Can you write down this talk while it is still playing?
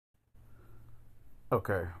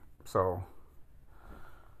Okay, so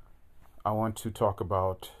I want to talk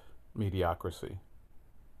about mediocrity,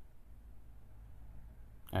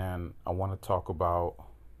 and I want to talk about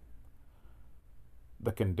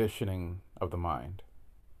the conditioning of the mind.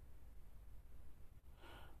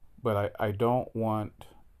 But I don't want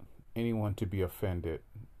anyone to be offended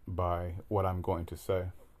by what I'm going to say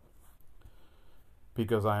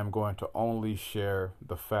because I am going to only share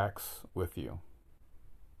the facts with you.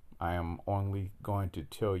 I am only going to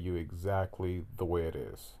tell you exactly the way it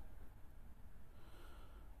is.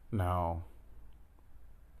 Now,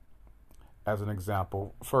 as an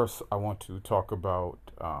example, first I want to talk about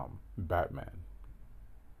Batman.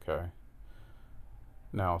 Okay.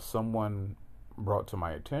 Now, someone brought to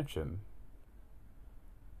my attention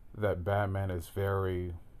that Batman is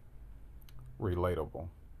very relatable,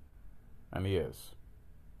 and he is.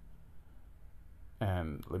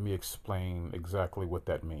 And let me explain exactly what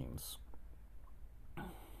that means.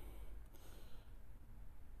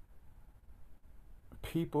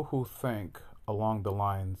 People who think along the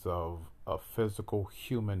lines of a physical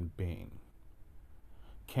human being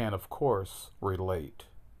can, of course, relate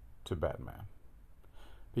to Batman.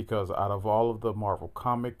 Because out of all of the Marvel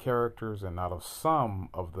comic characters and out of some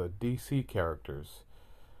of the DC characters,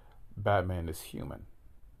 Batman is human.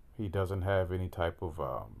 He doesn't have any type of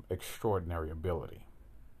extraordinary ability.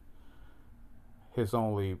 His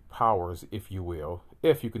only powers, if you will,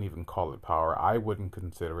 if you can even call it power, I wouldn't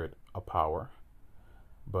consider it a power,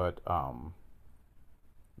 but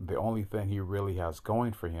the only thing he really has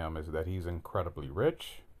going for him is that he's incredibly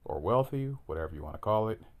rich or wealthy, whatever you want to call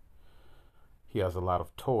it. He has a lot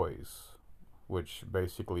of toys, which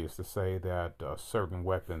basically is to say that certain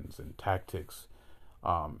weapons and tactics,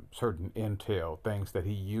 certain intel, things that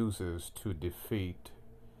he uses to defeat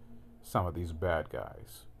some of these bad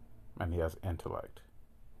guys. And he has intellect,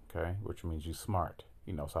 okay, which means he's smart.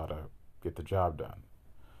 He knows how to get the job done.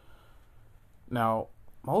 Now,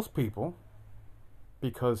 most people,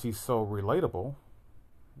 because he's so relatable,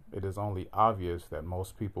 it is only obvious that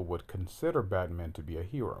most people would consider Batman to be a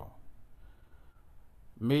hero.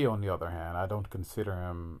 Me, on the other hand, I don't consider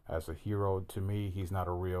him as a hero. To me, he's not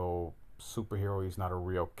a real superhero. He's not a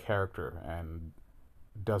real character and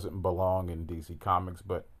doesn't belong in DC Comics,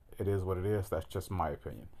 but it is what it is. That's just my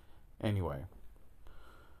opinion. Anyway,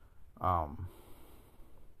 um,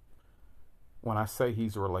 when I say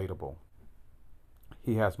he's relatable,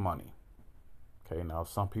 he has money. Okay, now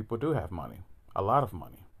some people do have money, a lot of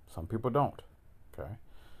money. Some people don't. Okay,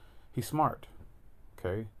 he's smart.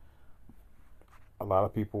 Okay, a lot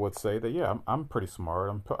of people would say that yeah, I'm pretty smart.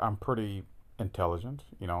 I'm pretty intelligent.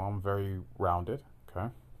 You know, I'm very rounded. Okay,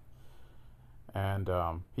 and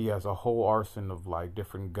he has a whole arsenal of like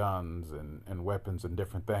different guns and weapons and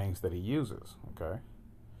different things that he uses. Okay,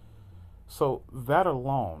 so that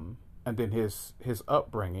alone, and then his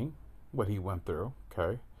upbringing, what he went through.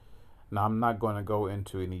 Okay, now I'm not going to go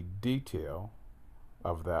into any detail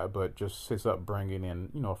of that, but just his upbringing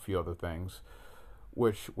and a few other things,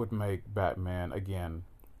 which would make Batman again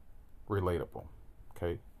relatable.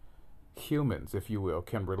 Okay, humans, if you will,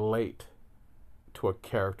 can relate to a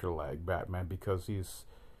character like Batman because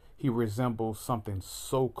he resembles something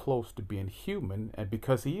so close to being human, and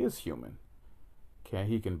because he is human,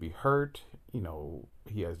 he can be hurt.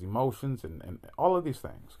 He has emotions and all of these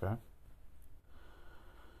things. Okay,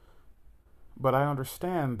 but I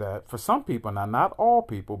understand that for some people, now not all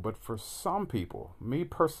people, but for some people, me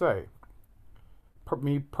personally,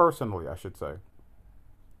 I should say,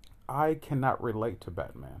 I cannot relate to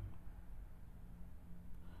Batman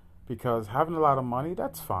because having a lot of money,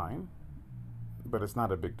 that's fine, but it's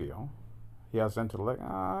not a big deal. He has intellect,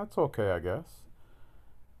 it's okay, I guess.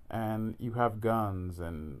 And you have guns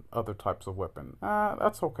and other types of weapons,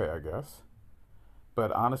 that's okay, I guess.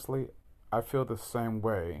 But honestly, I feel the same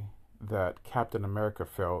way that Captain America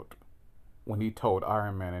felt when he told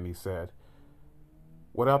Iron Man and he said,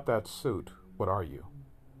 without that suit, what are you?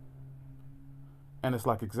 And it's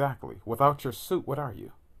like, exactly, without your suit, what are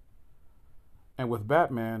you? And with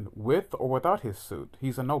Batman, with or without his suit,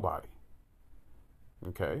 he's a nobody.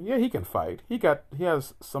 Okay, yeah, he can fight. He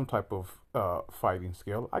has some type of fighting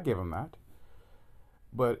skill. I give him that.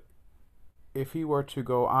 But if he were to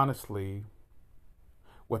go honestly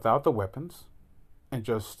without the weapons and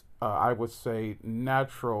just, I would say,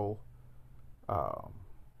 uh,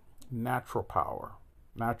 natural power,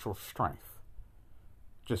 natural strength,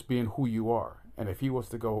 just being who you are. And if he was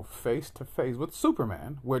to go face to face with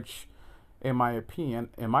Superman, which, in my opinion,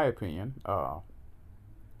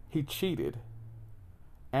 he cheated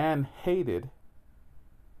and hated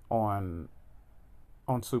on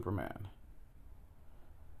Superman.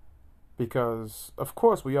 Because, of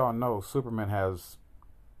course, we all know Superman has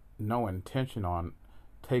no intention on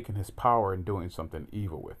taking his power and doing something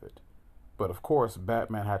evil with it. But, of course,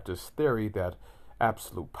 Batman had this theory that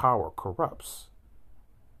absolute power corrupts.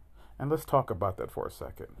 And let's talk about that for a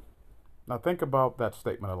second. Now, think about that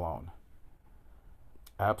statement alone.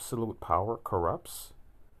 Absolute power corrupts?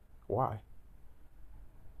 Why?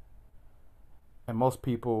 And most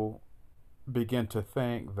people begin to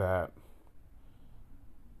think that,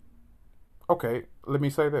 okay, let me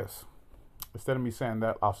say this. Instead of me saying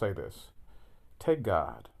that, I'll say this. Take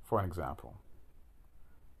God, for an example.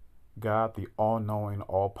 God, the all knowing,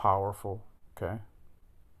 all powerful, okay?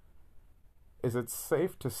 Is it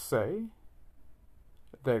safe to say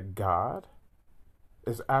that God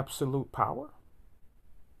is absolute power?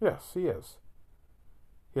 Yes, he is.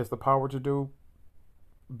 He has the power to do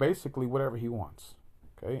basically whatever he wants.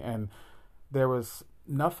 Okay? And there was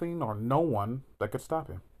nothing or no one that could stop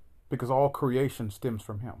him because all creation stems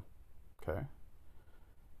from him. Okay?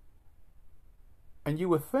 And you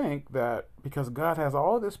would think that because God has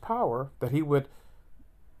all this power that he would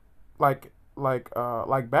like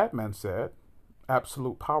Batman said,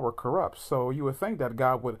 absolute power corrupts. So you would think that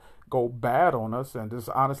God would go bad on us and just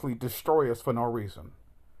honestly destroy us for no reason,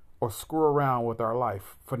 or screw around with our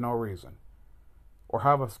life for no reason, or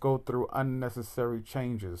have us go through unnecessary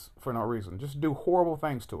changes for no reason. Just do horrible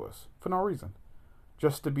things to us for no reason,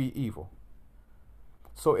 just to be evil.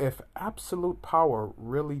 So if absolute power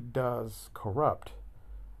really does corrupt,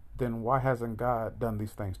 then why hasn't God done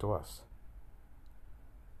these things to us?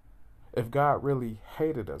 If God really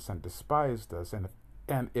hated us and despised us,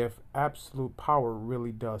 and if absolute power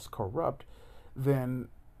really does corrupt, then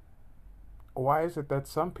why is it that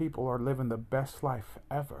some people are living the best life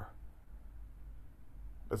ever?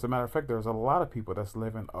 As a matter of fact, there's a lot of people that's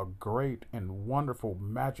living a great and wonderful,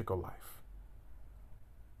 magical life.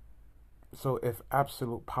 So if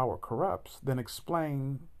absolute power corrupts, then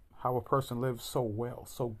explain how a person lives so well,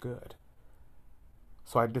 so good.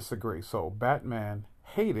 So I disagree. So Batman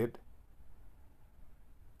hated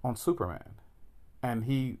on Superman, and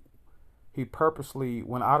he purposely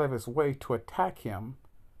went out of his way to attack him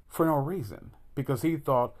for no reason because he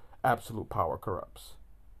thought absolute power corrupts.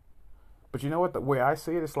 But you know what? The way I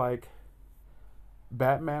see it is like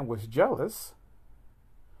Batman was jealous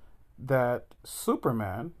that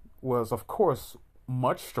Superman was, of course,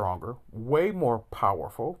 much stronger, way more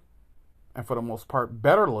powerful, and for the most part,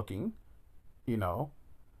 better looking,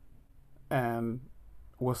 and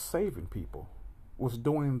was saving people, was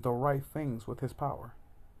doing the right things with his power.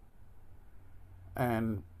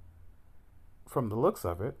 And from the looks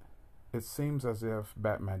of it, it seems as if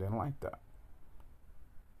Batman didn't like that.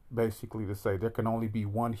 Basically to say there can only be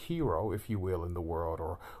one hero, if you will, in the world,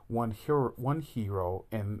 or one hero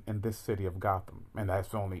in this city of Gotham, and that's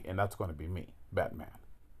going to be me, Batman.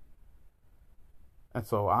 And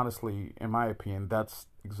so honestly, in my opinion, that's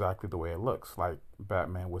exactly the way it looks. Like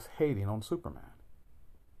Batman was hating on Superman.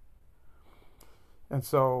 And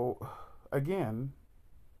so again,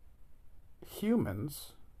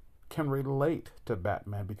 humans can relate to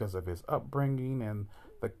Batman because of his upbringing and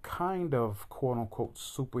the kind of quote-unquote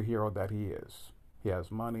superhero that he is. He has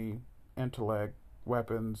money, intellect,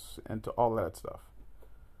 weapons, and to all that stuff.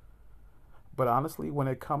 But honestly, when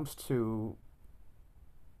it comes to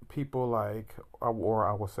people like, or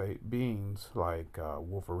I would say beings like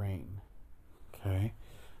Wolverine, okay,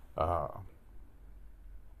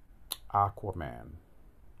 Aquaman,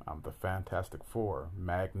 the Fantastic Four,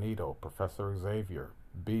 Magneto, Professor Xavier,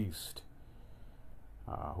 Beast,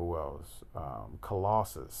 who else?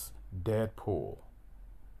 Colossus, Deadpool.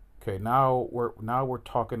 Okay, now we're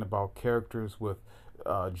talking about characters with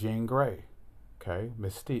Jean Grey, okay,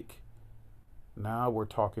 Mystique. Now we're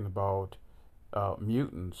talking about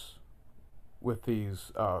mutants with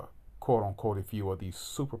these quote unquote, if you will, these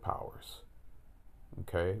superpowers.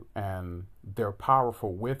 Okay, and they're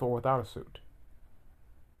powerful with or without a suit.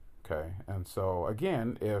 Okay, and so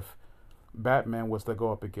again, if Batman was to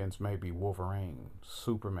go up against maybe Wolverine,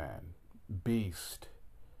 Superman, Beast,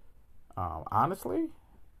 honestly,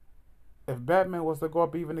 if Batman was to go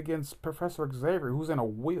up even against Professor Xavier, who's in a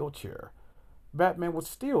wheelchair, Batman would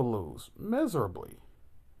still lose miserably.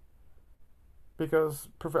 Because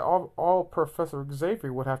all Professor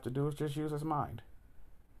Xavier would have to do is just use his mind.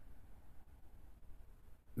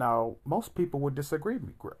 Now, most people would disagree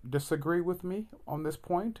with me on this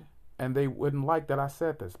point, and they wouldn't like that I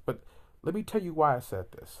said this. But let me tell you why I said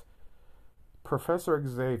this. Professor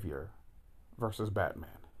Xavier versus Batman.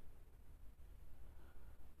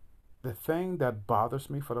 The thing that bothers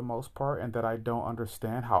me for the most part, and that I don't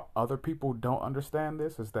understand how other people don't understand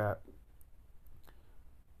this, is that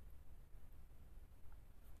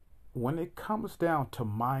when it comes down to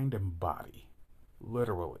mind and body,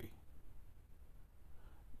 literally,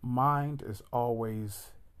 mind is always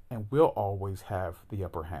and will always have the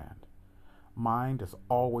upper hand. Mind is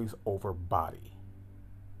always over body.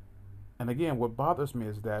 And again, what bothers me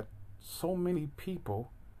is that so many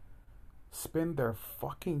people spend their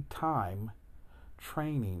fucking time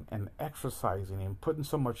training and exercising and putting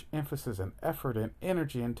so much emphasis and effort and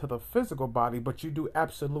energy into the physical body, but you do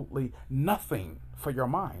absolutely nothing for your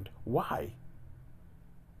mind. Why?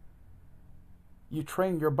 You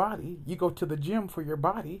train your body, you go to the gym for your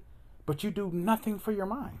body, but you do nothing for your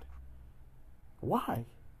mind. Why?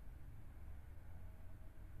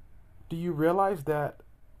 Do you realize that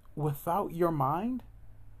without your mind,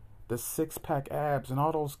 the six-pack abs and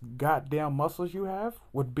all those goddamn muscles you have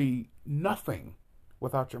would be nothing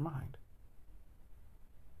without your mind?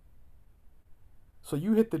 So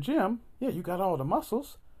you hit the gym, yeah, you got all the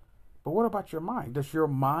muscles, but what about your mind? Does your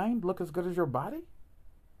mind look as good as your body?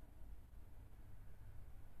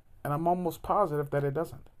 And I'm almost positive that it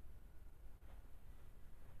doesn't.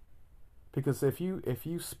 Because if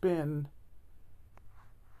you spend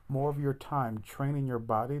more of your time training your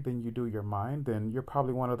body than you do your mind, then you're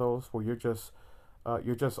probably one of those where you're just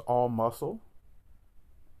all muscle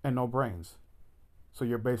and no brains. So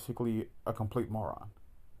you're basically a complete moron.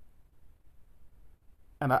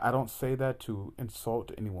 And I don't say that to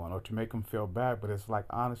insult anyone or to make them feel bad, but it's like,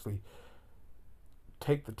 honestly,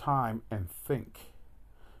 take the time and think.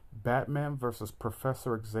 Batman versus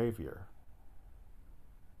Professor Xavier.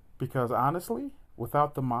 Because honestly,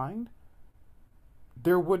 without the mind,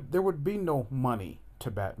 there would be no money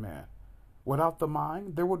to Batman. Without the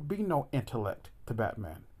mind, there would be no intellect to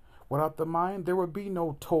Batman. Without the mind, there would be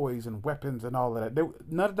no toys and weapons and all of that.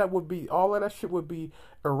 None of that would be, all of that shit would be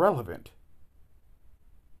irrelevant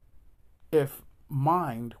if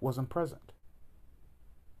mind wasn't present.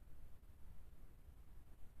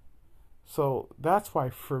 So that's why,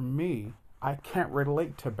 for me, I can't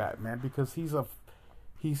relate to Batman, because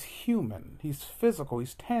he's human, he's physical,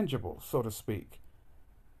 he's tangible, so to speak.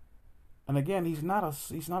 And again, he's not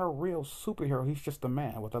a real superhero. He's just a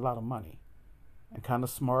man with a lot of money and kind of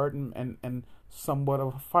smart and somewhat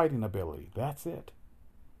of a fighting ability. That's it.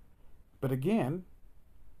 But again,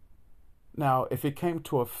 now if it came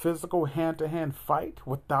to a physical hand-to-hand fight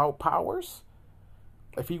without powers,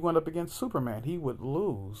 if he went up against Superman, he would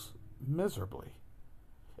lose miserably.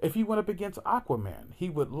 If he went up against Aquaman, he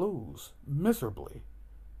would lose miserably.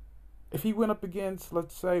 If he went up against,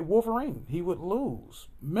 let's say, Wolverine, he would lose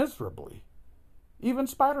miserably. Even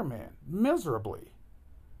Spider-Man, miserably.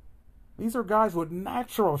 These are guys with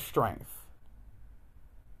natural strength.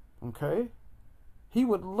 Okay? He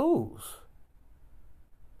would lose.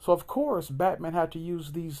 So, of course, Batman had to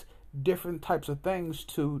use these different types of things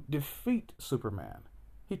to defeat Superman.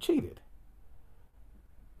 He cheated.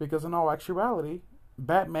 Because in all actuality,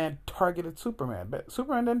 Batman targeted Superman. But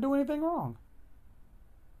Superman didn't do anything wrong.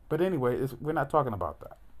 But anyway, we're not talking about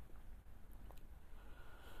that.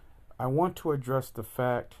 I want to address the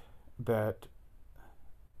fact that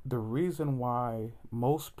the reason why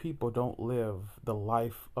most people don't live the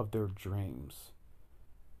life of their dreams,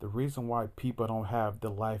 the reason why people don't have the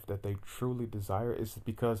life that they truly desire, is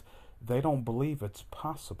because they don't believe it's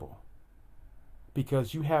possible.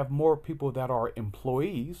 Because you have more people that are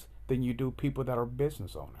employees than you do people that are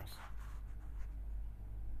business owners.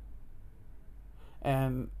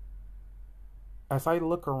 And as I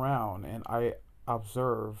look around and I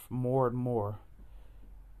observe more and more,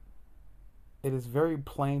 it is very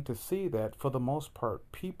plain to see that for the most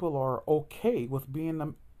part, people are okay with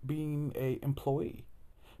being a employee.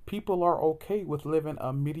 People are okay with living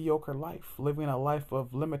a mediocre life, living a life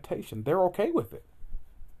of limitation. They're okay with it.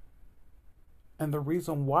 And the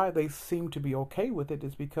reason why they seem to be okay with it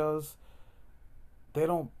is because they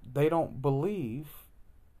don't believe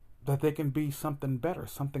that they can be something better,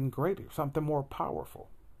 something greater, something more powerful.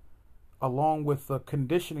 Along with the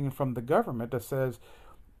conditioning from the government that says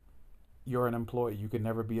you're an employee, you can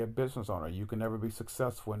never be a business owner, you can never be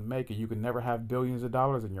successful and make it, you can never have billions of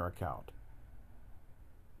dollars in your account.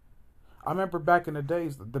 I remember back in the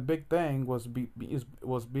days, the big thing was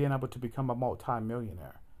being able to become a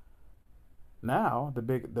multi-millionaire. Now, the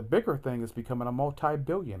bigger thing is becoming a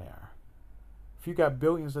multi-billionaire. If you got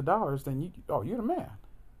billions of dollars, then you're the man.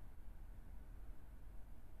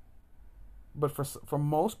 But for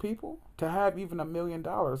most people, to have even $1 million,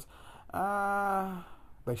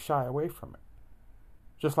 they shy away from it.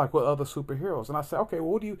 Just like with other superheroes. And I say, okay,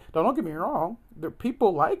 well, don't get me wrong. The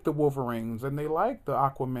people like the Wolverines and they like the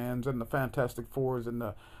Aquamans and the Fantastic Fours and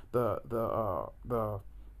the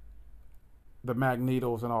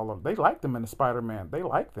Magnetos and all of them. They like them in the Spider-Man. They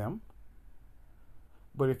like them.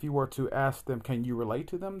 But if you were to ask them, can you relate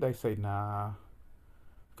to them? They say, nah.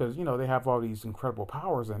 Because, they have all these incredible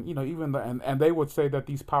powers. And, even and they would say that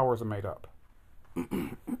these powers are made up.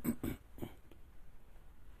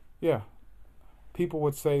 Yeah. People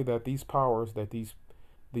would say that these powers that these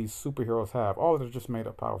superheroes have, oh, they're just made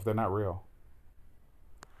up powers. They're not real.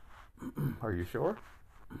 Are you sure?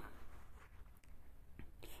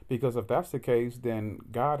 Because if that's the case, then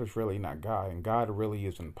God is really not God, and God really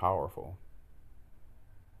isn't powerful.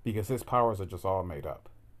 Because his powers are just all made up.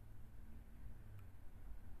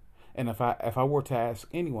 And if I were to ask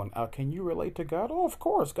anyone, can you relate to God? Oh, of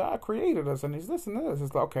course, God created us, and he's this and this.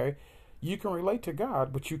 It's like, okay, you can relate to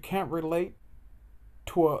God, but you can't relate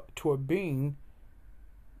to a being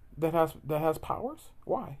that has powers.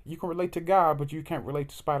 Why? You can relate to God, but you can't relate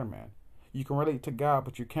to Spider-Man. You can relate to God,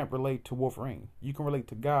 but you can't relate to Wolverine. You can relate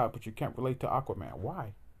to God, but you can't relate to Aquaman.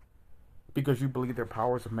 Why? Because you believe their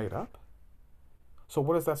powers are made up? So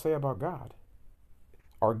what does that say about God?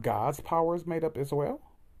 Are God's powers made up as well?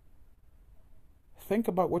 Think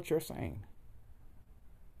about what you're saying.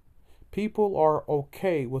 People are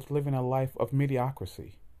okay with living a life of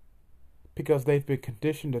mediocrity because they've been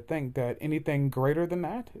conditioned to think that anything greater than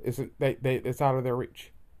that it's out of their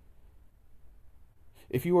reach.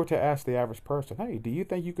 If you were to ask the average person, hey, do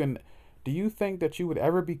you think that you would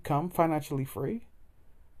ever become financially free?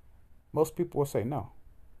 Most people would say no.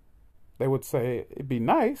 They would say it'd be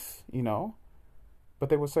nice, but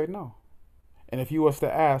they would say no. And if you was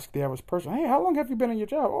to ask the average person, hey, how long have you been in your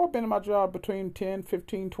job? Oh, I've been in my job between 10,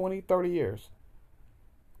 15, 20, 30 years.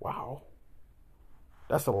 Wow.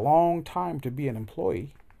 That's a long time to be an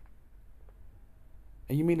employee.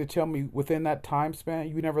 And you mean to tell me within that time span,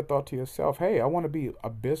 you never thought to yourself, hey, I want to be a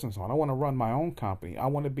business owner. I want to run my own company. I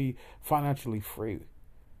want to be financially free.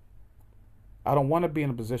 I don't want to be in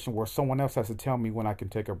a position where someone else has to tell me when I can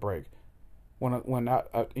take a break. Someone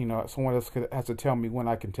else has to tell me when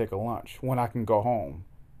I can take a lunch, when I can go home,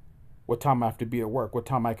 what time I have to be at work, what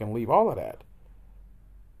time I can leave, all of that.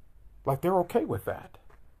 Like, they're okay with that.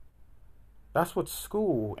 That's what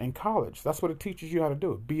school and college, that's what it teaches you how to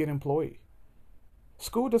do, be an employee.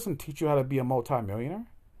 School doesn't teach you how to be a multimillionaire.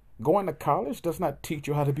 Going to college does not teach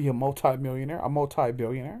you how to be a multimillionaire, a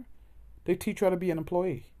multi-billionaire. They teach you how to be an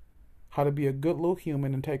employee, how to be a good little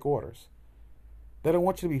human and take orders. They don't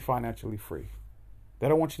want you to be financially free. They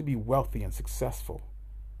don't want you to be wealthy and successful.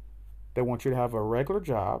 They want you to have a regular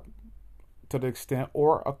job to the extent,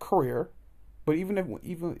 or a career. But even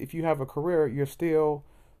if you have a career, you're still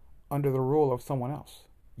under the rule of someone else.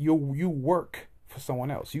 You work for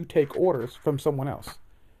someone else. You take orders from someone else.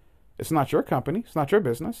 It's not your company. It's not your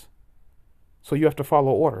business. So you have to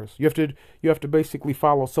follow orders. You have to basically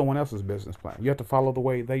follow someone else's business plan. You have to follow the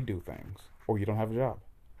way they do things, or you don't have a job.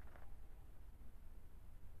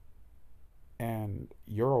 And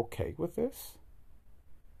you're okay with this?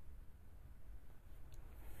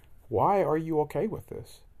 Why are you okay with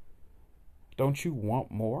this? Don't you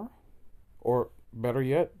want more? Or better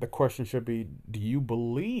yet, the question should be, do you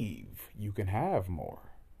believe you can have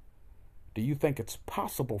more? Do you think it's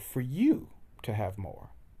possible for you to have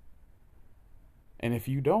more? And if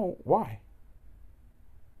you don't, why?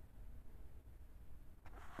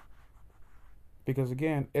 Because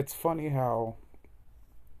again, it's funny how,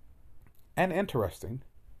 and interesting,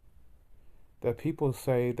 that people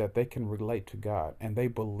say that they can relate to God and they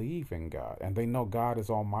believe in God and they know God is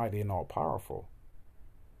almighty and all powerful.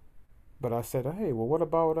 But I said, hey, well, what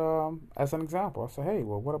about, as an example, I said, hey,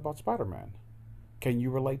 well, what about Spider-Man? Can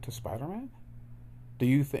you relate to Spider-Man? Do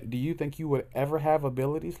you think you would ever have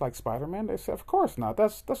abilities like Spider-Man? They said, of course not.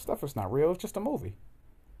 That stuff is not real. It's just a movie.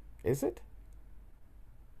 Is it?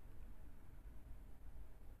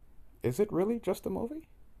 Is it really just a movie?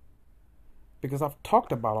 Because I've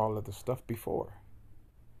talked about all of this stuff before.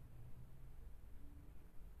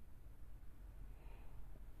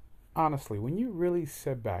 Honestly, when you really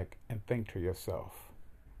sit back and think to yourself,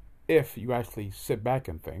 if you actually sit back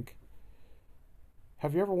and think,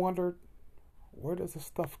 have you ever wondered, where does this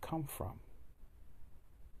stuff come from?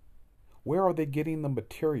 Where are they getting the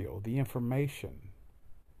material, the information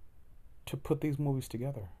to put these movies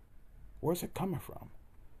together? Where's it coming from?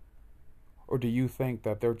 Or do you think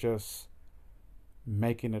that they're just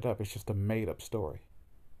making it up? It's just a made up story.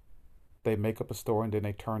 They make up a story and then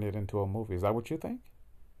they turn it into a movie. Is that what you think?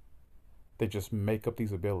 They just make up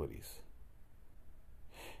these abilities.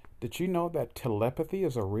 Did you know that telepathy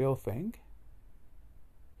is a real thing?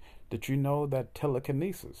 Did you know that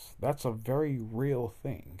telekinesis, that's a very real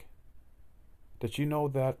thing? Did you know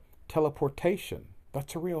that teleportation,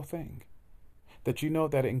 that's a real thing? Did you know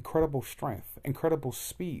that incredible strength, incredible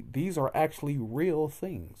speed, these are actually real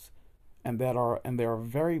things? and they are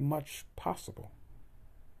very much possible.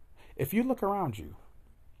 If you look around you,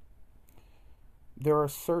 there are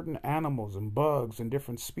certain animals and bugs and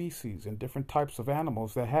different species and different types of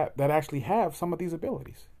animals that actually have some of these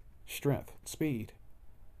abilities. Strength, speed,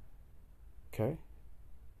 okay?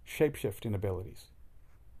 Shape-shifting abilities,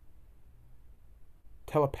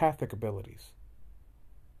 telepathic abilities,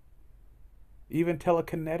 even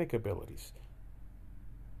telekinetic abilities.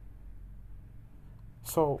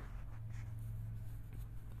 So,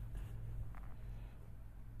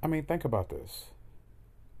 I mean, think about this.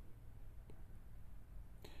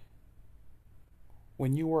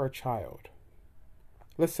 When you were a child,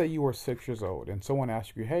 let's say you were 6 years old and someone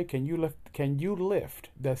asked you, hey, can you lift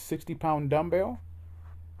that 60-pound dumbbell?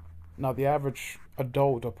 Now the average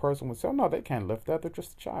adult or person would say, oh, no, they can't lift that. They're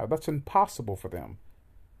just a child. That's impossible for them.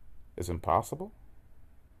 It's impossible?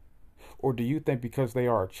 Or do you think because they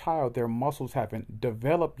are a child, their muscles haven't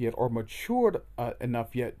developed yet or matured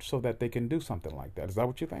enough yet so that they can do something like that? Is that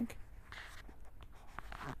what you think?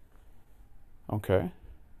 Okay.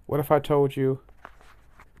 What if I told you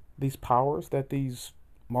these powers that these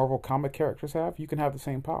Marvel comic characters have, you can have the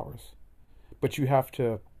same powers, but you have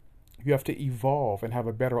to evolve and have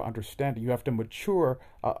a better understanding. You have to mature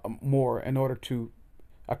more in order to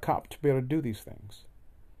be able to do these things.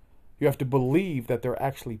 You have to believe that they're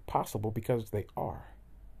actually possible because they are.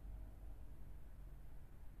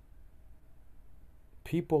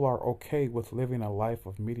 People are okay with living a life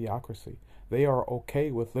of mediocrity. They are okay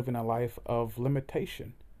with living a life of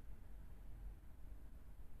limitation.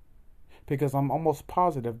 Because I'm almost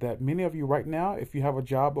positive that many of you right now, if you have a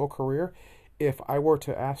job or career, if I were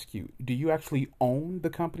to ask you, do you actually own the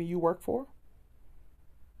company you work for?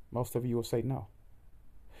 Most of you will say no.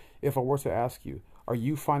 If I were to ask you, are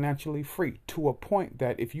you financially free to a point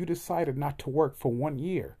that if you decided not to work for 1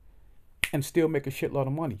 year and still make a shitload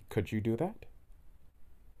of money, could you do that?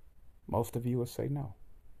 Most of you would say no.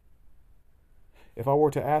 If I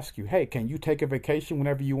were to ask you, hey, can you take a vacation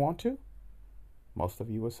whenever you want to? Most of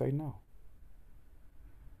you would say no.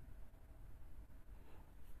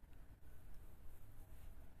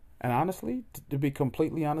 And honestly, to be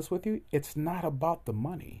completely honest with you, it's not about the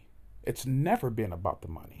money. It's never been about the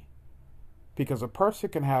money. Because a person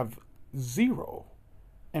can have zero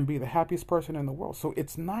and be the happiest person in the world. So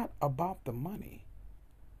it's not about the money.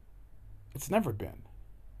 It's never been.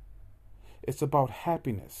 It's about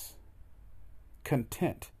happiness,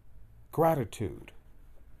 content, gratitude.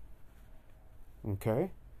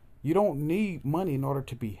 Okay? You don't need money in order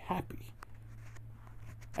to be happy.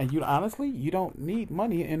 And you don't need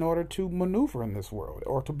money in order to maneuver in this world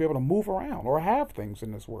or to be able to move around or have things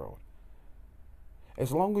in this world.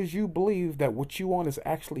 As long as you believe that what you want is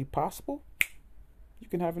actually possible, you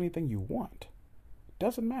can have anything you want. It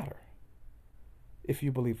doesn't matter if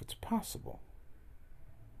you believe it's possible.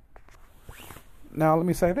 Now, let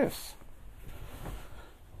me say this.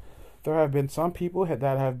 There have been some people that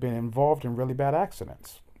have been involved in really bad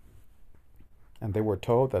accidents, and they were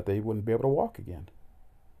told that they wouldn't be able to walk again.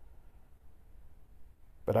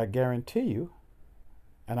 But I guarantee you,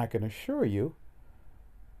 and I can assure you,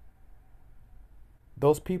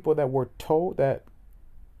 those people that were told that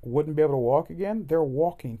wouldn't be able to walk again, they're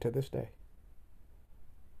walking to this day.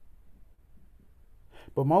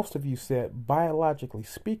 But most of you said, biologically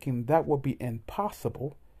speaking, that would be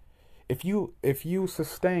impossible. If you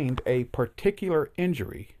sustained a particular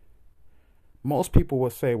injury, most people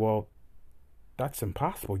would say, well, that's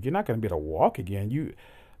impossible. You're not going to be able to walk again.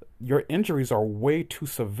 Your injuries are way too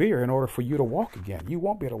severe in order for you to walk again. You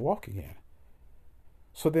won't be able to walk again.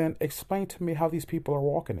 So then explain to me how these people are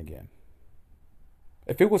walking again.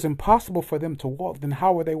 If it was impossible for them to walk, then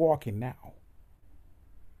how are they walking now?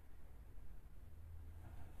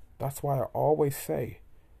 That's why I always say,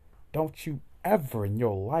 don't you ever in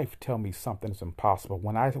your life tell me something's impossible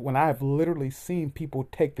when I've literally seen people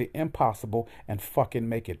take the impossible and fucking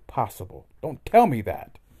make it possible. Don't tell me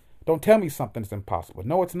that. Don't tell me something's impossible.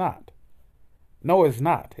 No, it's not. No, it's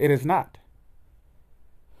not. It is not.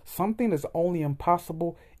 Something is only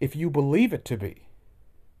impossible if you believe it to be.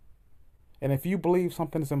 And if you believe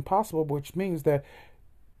something is impossible, which means that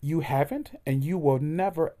you haven't and you will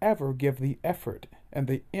never ever give the effort and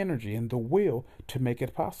the energy and the will to make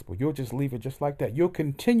it possible. You'll just leave it just like that. You'll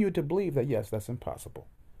continue to believe that, yes, that's impossible.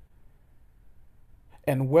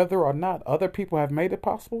 And whether or not other people have made it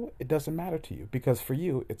possible, it doesn't matter to you because for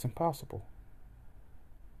you, it's impossible.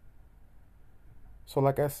 So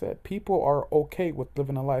like I said, people are okay with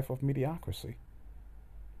living a life of mediocrity.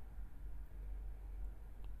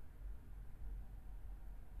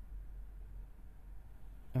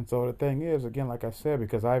 And so the thing is, again, like I said,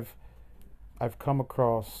 because I've come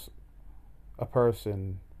across a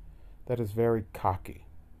person that is very cocky.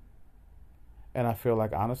 And I feel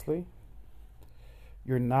like, honestly,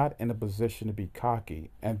 you're not in a position to be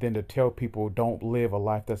cocky and then to tell people don't live a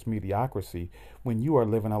life that's mediocrity when you are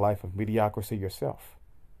living a life of mediocrity yourself.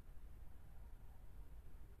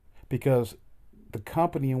 Because the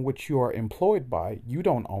company in which you are employed by, you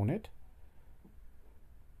don't own it.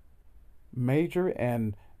 Major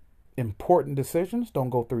and important decisions don't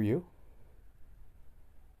go through you.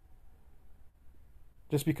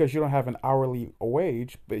 Just because you don't have an hourly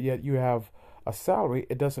wage, but yet you have a salary,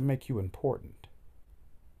 it doesn't make you important.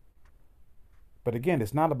 But again,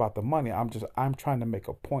 it's not about the money. I'm trying to make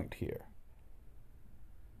a point here.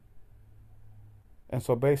 And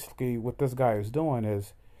so basically what this guy is doing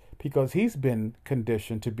is, because he's been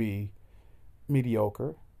conditioned to be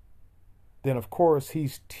mediocre, then of course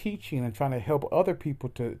he's teaching and trying to help other people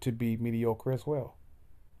to be mediocre as well.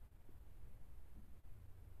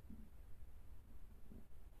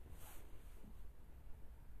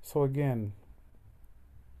 So again,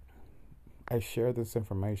 I share this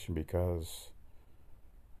information because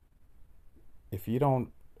if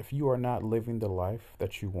you are not living the life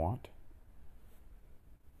that you want,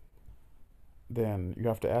 then you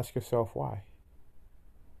have to ask yourself why.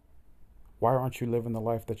 Why aren't you living the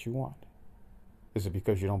life that you want? Is it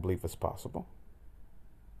because you don't believe it's possible?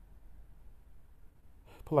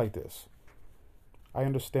 But like this, I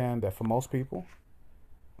understand that for most people,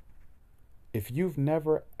 if you've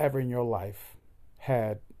never ever in your life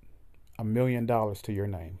had $1 million to your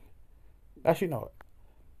name, actually no,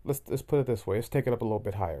 let's put it this way. Let's take it up a little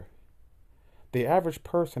bit higher. The average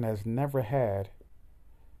person has never had,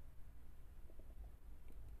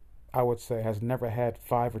 I would say, has never had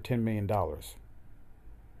 $5 or $10 million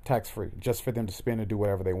tax free just for them to spend and do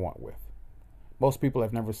whatever they want with. Most people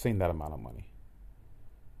have never seen that amount of money.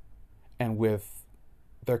 And with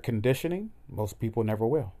their conditioning, most people never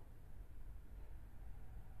will.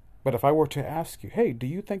 But if I were to ask you, hey, do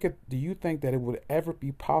you think that it would ever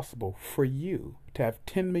be possible for you to have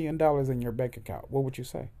 $10 million in your bank account? What would you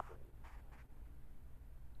say?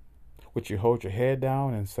 Would you hold your head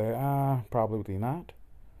down and say, probably not?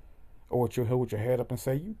 Or would you hold your head up and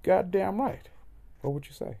say, you goddamn right? What would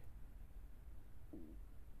you say?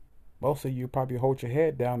 Most of you probably hold your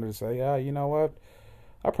head down and say, you know what?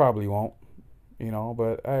 I probably won't.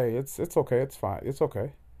 But hey, it's okay, it's fine, it's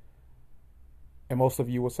okay. And most of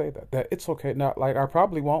you will say that it's okay. Not like I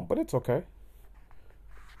probably won't, but it's okay.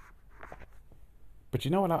 But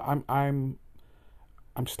you know what I'm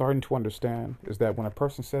starting to understand is that when a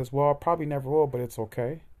person says, well, I probably never will, but it's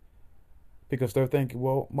okay. Because they're thinking,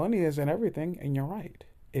 well, money isn't everything, and you're right.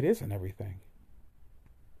 It isn't everything.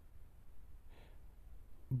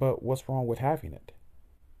 But what's wrong with having it?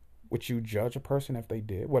 Would you judge a person if they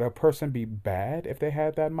did? Would a person be bad if they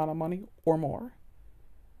had that amount of money or more?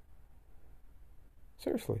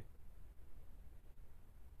 Seriously.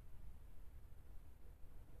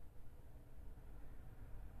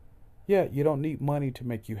 Yeah, you don't need money to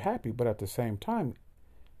make you happy, but at the same time,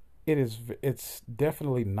 it's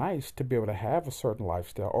definitely nice to be able to have a certain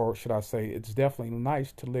lifestyle, or should I say, it's definitely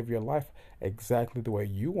nice to live your life exactly the way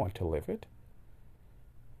you want to live it.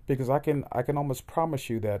 Because I can almost promise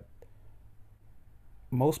you that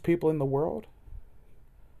most people in the world,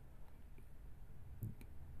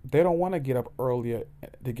 they don't want to get up earlier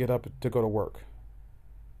to get up to go to work.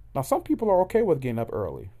 Now, some people are okay with getting up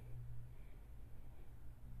early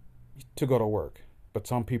to go to work, but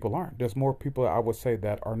some people aren't. There's more people, I would say,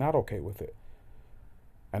 that are not okay with it.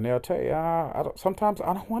 And they'll tell you, sometimes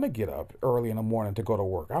I don't want to get up early in the morning to go to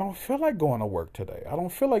work. I don't feel like going to work today. I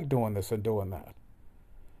don't feel like doing this and doing that.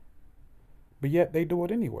 But yet they do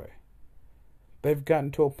it anyway. They've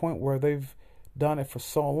gotten to a point where they've done it for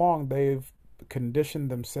so long, they've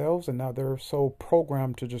conditioned themselves, and now they're so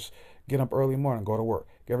programmed to just get up early morning, go to work.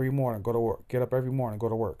 Every morning, go to work. Get up every morning, go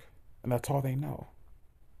to work. And that's all they know.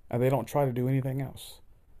 And they don't try to do anything else.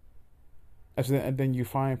 And then you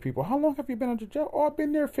find people, how long have you been at the job? Oh, I've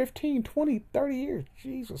been there 15, 20, 30 years.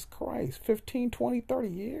 Jesus Christ, 15, 20, 30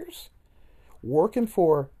 years? Working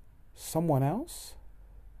for someone else?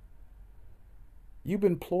 You've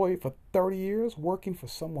been employed for 30 years working for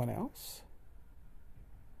someone else?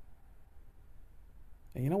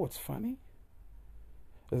 And you know what's funny?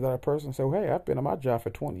 Is that a person say, well, hey, I've been at my job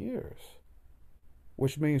for 20 years.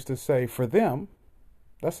 Which means to say, for them,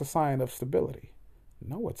 that's a sign of stability.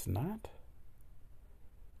 No, it's not.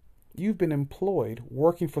 You've been employed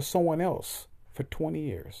working for someone else for 20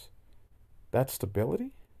 years. That's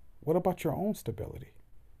stability? What about your own stability?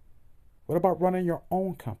 What about running your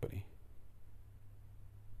own company?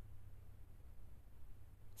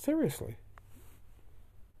 Seriously.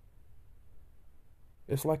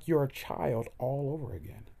 It's like you're a child all over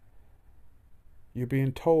again. You're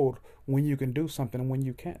being told when you can do something and when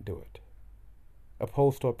you can't do it.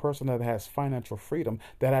 Opposed to a person that has financial freedom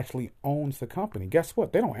that actually owns the company. Guess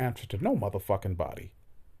what? They don't answer to no motherfucking body.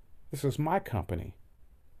 This is my company.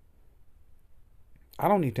 I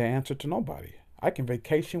don't need to answer to nobody. I can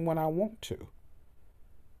vacation when I want to.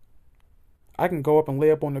 I can go up and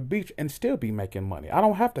lay up on the beach and still be making money. I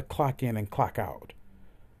don't have to clock in and clock out.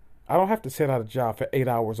 I don't have to sit out a job for 8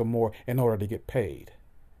 hours or more in order to get paid.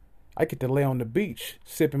 I get to lay on the beach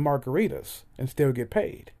sipping margaritas and still get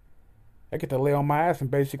paid. I get to lay on my ass and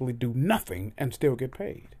basically do nothing and still get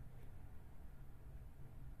paid.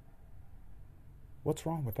 What's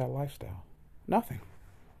wrong with that lifestyle? Nothing.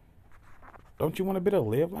 Don't you want to be able to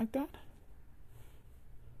live like that?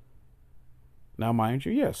 Now, mind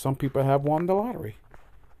you, yes, some people have won the lottery.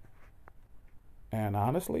 And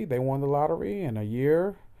honestly, they won the lottery in a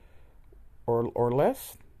year or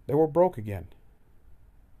less, they were broke again.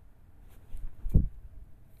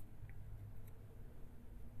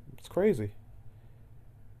 It's crazy.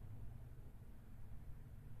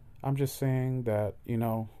 I'm just saying that,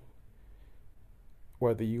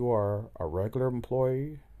 whether you are a regular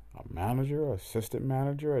employee, a manager, assistant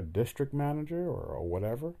manager, a district manager, or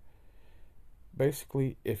whatever,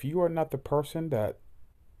 basically, if you are not the person that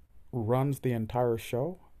runs the entire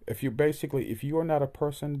show, if you are not a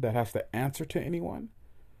person that has to answer to anyone,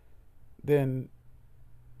 then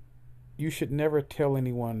you should never tell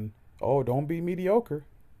anyone, oh, don't be mediocre.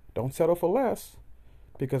 Don't settle for less.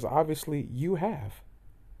 Because obviously you have.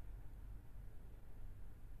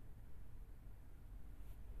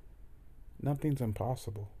 Nothing's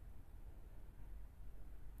impossible.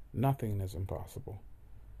 Nothing is impossible.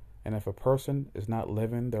 And if a person is not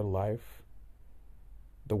living their life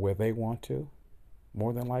the way they want to,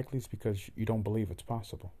 more than likely it's because you don't believe it's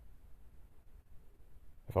possible.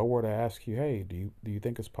 If I were to ask you, hey, do you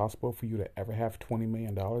think it's possible for you to ever have $20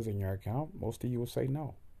 million in your account? Most of you will say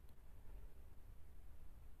no.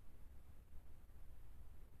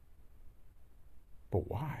 But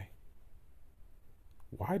why?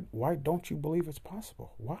 Why don't you believe it's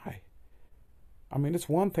possible? Why? I mean, it's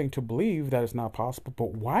one thing to believe that it's not possible,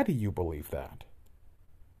 but why do you believe that?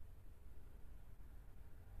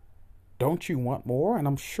 Don't you want more? And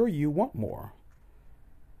I'm sure you want more.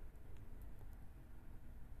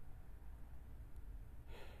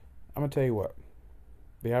 I'm going to tell you what.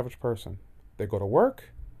 The average person, they go to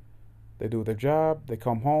work, they do their job, they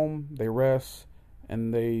come home, they rest,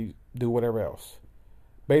 and they do whatever else.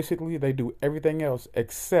 Basically, they do everything else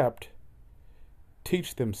except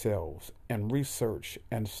teach themselves and research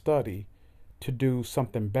and study to do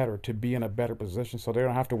something better, to be in a better position so they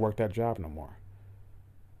don't have to work that job no more.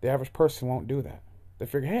 The average person won't do that. They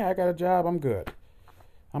figure, hey, I got a job, I'm good.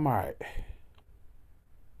 I'm all right.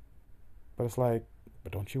 But it's like,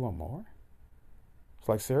 but don't you want more? It's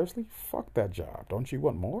like, seriously? Fuck that job. Don't you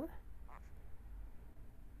want more?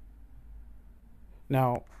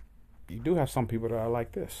 Now, you do have some people that are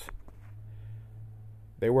like this.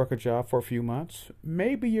 They work a job for a few months,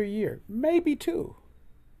 maybe a year, maybe two.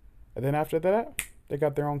 And then after that, they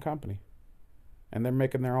got their own company. And they're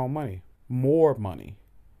making their own money. More money.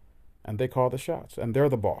 And they call the shots. And they're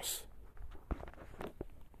the boss.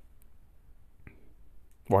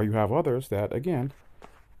 While you have others that, again,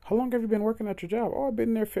 how long have you been working at your job? Oh, I've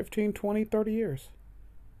been there 15, 20, 30 years.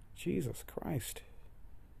 Jesus Christ.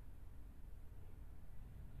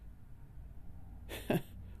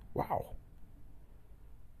 Wow.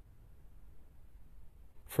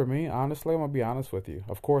 For me, honestly, I'm going to be honest with you.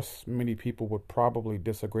 Of course, many people would probably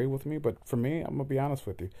disagree with me, but for me, I'm going to be honest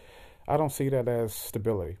with you. I don't see that as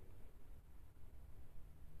stability.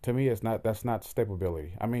 To me, that's not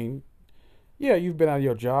stability. I mean, yeah, you've been at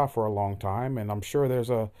your job for a long time, and I'm sure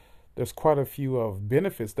there's quite a few of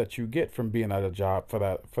benefits that you get from being at a job for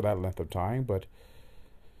that length of time, but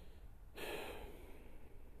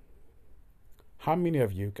how many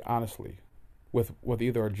of you, honestly, with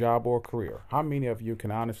either a job or a career, how many of you can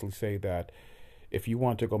honestly say that if you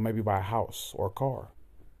want to go maybe buy a house or a car,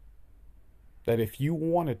 that if you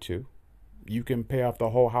wanted to, you can pay off the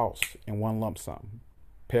whole house in one lump sum,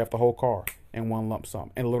 pay off the whole car in one lump sum,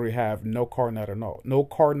 and literally have no car note at all, no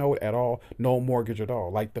car note at all, no mortgage at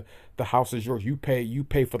all. Like the house is yours. You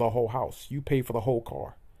pay for the whole house. You pay for the whole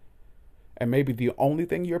car. And maybe the only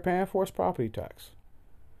thing you're paying for is property tax.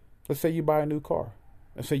 Let's say you buy a new car.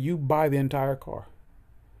 Let's say you buy the entire car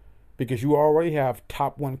because you already have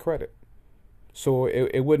top 1 credit. So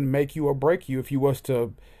it wouldn't make you or break you if you was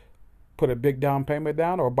to put a big down payment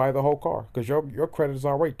down or buy the whole car because your credit is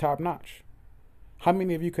already top notch. How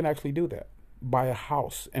many of you can actually do that? buy a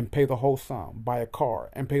house and pay the whole sum, buy a car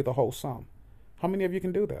and pay the whole sum. How many of you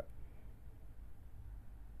can do that?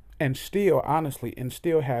 And still, honestly, and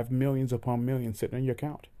still have millions upon millions sitting in your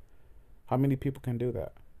account. How many people can do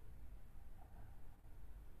that?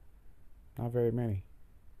 Not very many.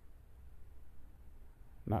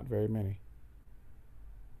 Not very many.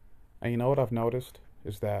 And you know what I've noticed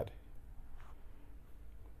is that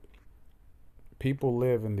people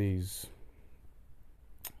live in these,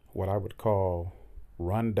 what I would call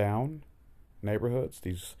rundown neighborhoods,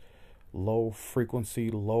 these low frequency,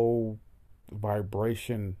 low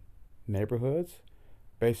vibration neighborhoods.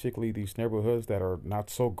 Basically, these neighborhoods that are not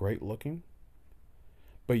so great looking,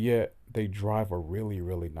 but yet they drive a really,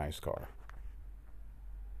 really nice car.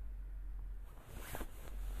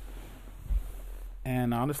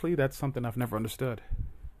 And honestly, that's something I've never understood.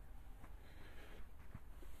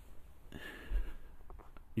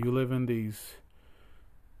 You live in these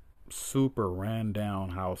super ran down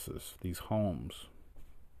houses, these homes.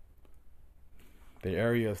 The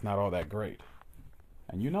area is not all that great.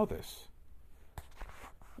 And you know this.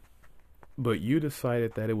 But you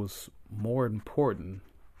decided that it was more important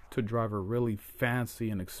to drive a really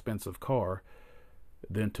fancy and expensive car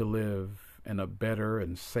than to live in a better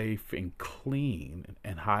and safe and clean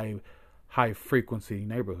and high frequency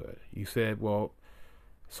neighborhood. You said, well,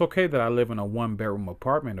 it's okay that I live in a 1-bedroom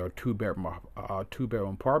apartment or two-bedroom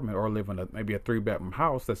apartment, or live in maybe a 3-bedroom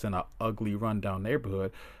house that's in an ugly rundown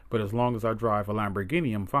neighborhood, but as long as I drive a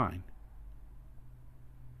Lamborghini, I'm fine.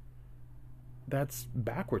 That's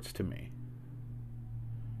backwards to me.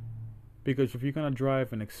 Because if you're gonna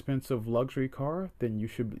drive an expensive luxury car, then you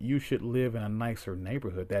should live in a nicer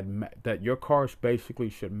neighborhood. That your cars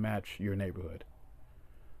basically should match your neighborhood.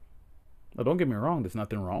 Now, don't get me wrong. There's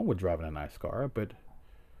nothing wrong with driving a nice car, but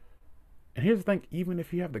and here's the thing: even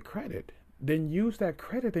if you have the credit, then use that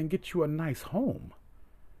credit and get you a nice home.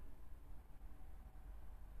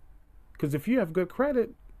 Because if you have good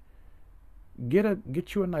credit,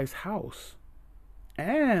 get you a nice house,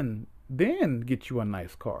 and then get you a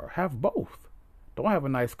nice car. Have both. Don't have a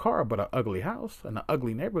nice car but an ugly house and an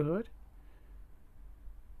ugly neighborhood.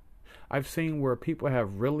 I've seen where people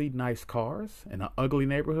have really nice cars in an ugly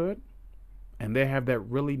neighborhood, and they have that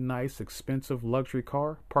really nice, expensive luxury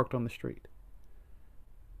car parked on the street.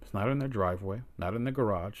 It's not in their driveway, not in their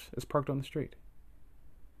garage. It's parked on the street.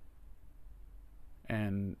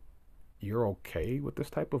 And you're okay with this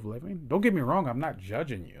type of living? Don't get me wrong. I'm not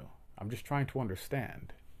judging you. I'm just trying to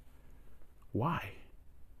understand. Why?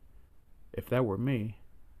 If that were me,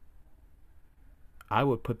 I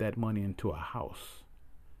would put that money into a house,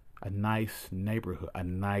 a nice neighborhood, a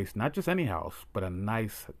nice, not just any house, but a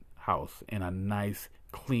nice house in a nice,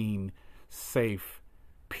 clean, safe,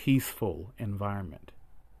 peaceful environment.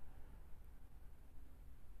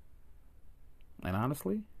 And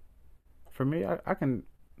honestly, for me, I can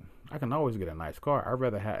always get a nice car. I'd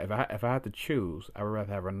rather have, if I had to choose, I would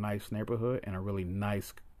rather have a nice neighborhood and a really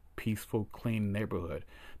nice, peaceful, clean neighborhood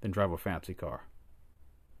than drive a fancy car.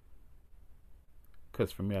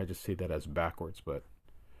 Because for me, I just see that as backwards. But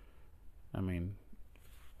I mean,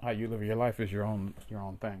 how you live your life is your own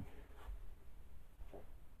thing.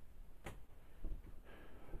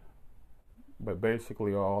 But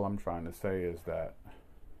basically, all I'm trying to say is that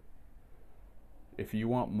if you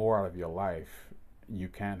want more out of your life, you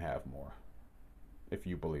can have more if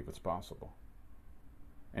you believe it's possible.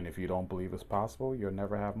 And if you don't believe it's possible, you'll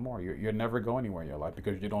never have more. You'll never go anywhere in your life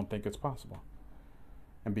because you don't think it's possible.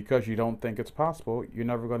 And because you don't think it's possible, you're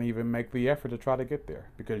never going to even make the effort to try to get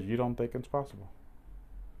there because you don't think it's possible.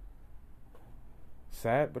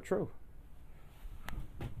 Sad but true.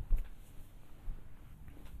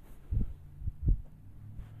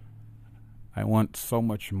 I want so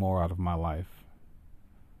much more out of my life.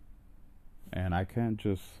 And I can't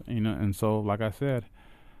just, and so, like I said,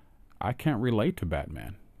 I can't relate to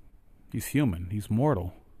Batman. He's human. He's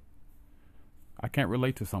mortal. I can't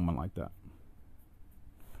relate to someone like that.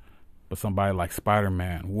 But somebody like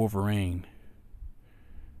Spider-Man, Wolverine,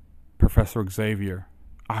 Professor Xavier,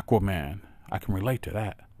 Aquaman, I can relate to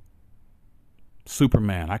that.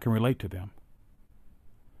 Superman, I can relate to them.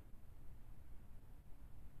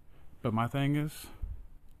 But my thing is,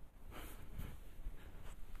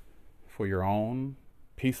 for your own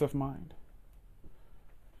peace of mind,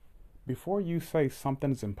 before you say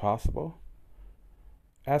something's impossible,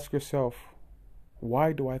 ask yourself,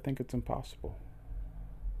 why do I think it's impossible?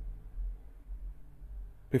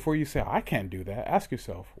 Before you say, I can't do that, ask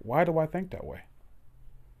yourself, why do I think that way?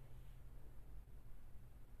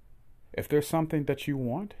 If there's something that you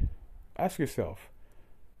want, ask yourself,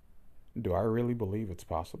 do I really believe it's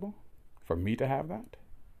possible for me to have that?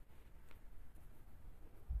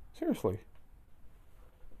 Seriously.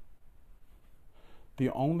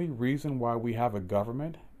 The only reason why we have a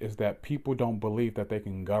government is that people don't believe that they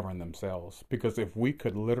can govern themselves. Because if we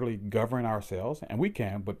could literally govern ourselves, and we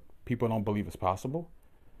can, but people don't believe it's possible,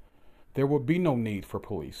 there would be no need for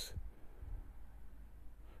police.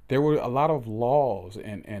 There were a lot of laws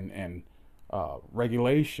and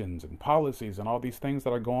regulations and policies and all these things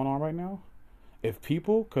that are going on right now. If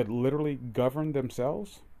people could literally govern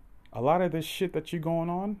themselves, a lot of this shit that you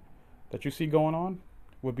see going on,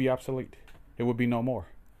 would be obsolete. It would be no more.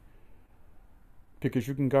 Because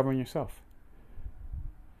you can govern yourself.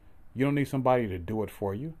 You don't need somebody to do it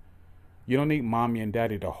for you. You don't need mommy and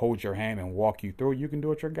daddy to hold your hand and walk you through. You can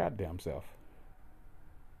do it your goddamn self.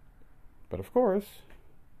 But of course,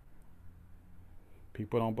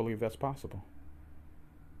 people don't believe that's possible.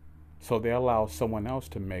 So they allow someone else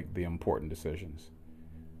to make the important decisions.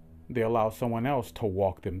 They allow someone else to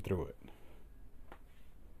walk them through it.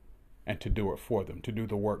 And to do it for them, to do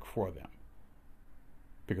the work for them.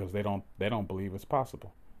 Because they don't believe it's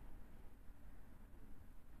possible.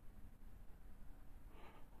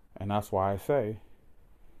 And that's why I say,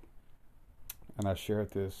 and I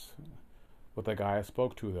shared this with a guy I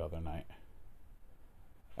spoke to the other night.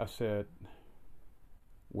 I said,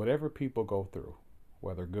 whatever people go through,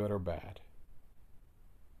 whether good or bad,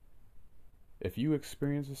 if you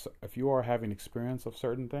are having experience of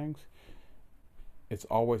certain things, it's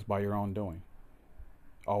always by your own doing.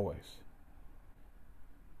 Always.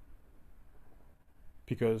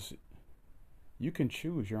 Because you can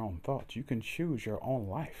choose your own thoughts. You can choose your own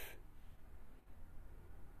life.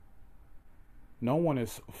 No one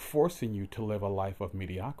is forcing you to live a life of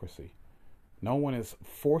mediocrity. No one is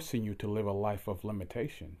forcing you to live a life of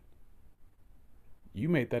limitation. You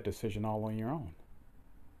made that decision all on your own.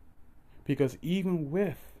 Because even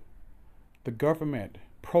with the government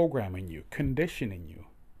programming you, conditioning you,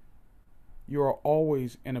 you are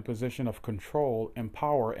always in a position of control and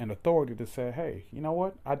power and authority to say, hey, you know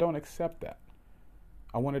what? I don't accept that.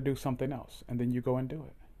 I want to do something else. And then you go and do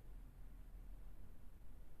it.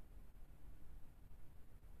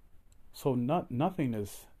 So nothing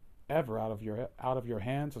is ever out of your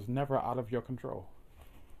hands, is never out of your control.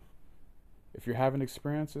 If you're having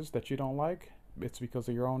experiences that you don't like, it's because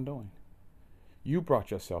of your own doing. You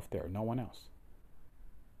brought yourself there, no one else.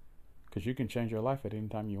 Because you can change your life at any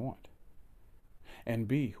time you want. And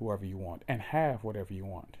be whoever you want. And have whatever you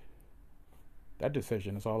want. That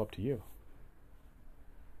decision is all up to you.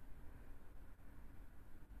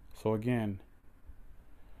 So again,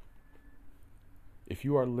 if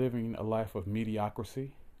you are living a life of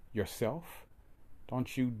mediocrity yourself,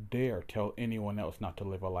 don't you dare tell anyone else not to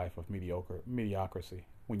live a life of mediocrity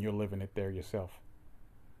when you're living it there yourself.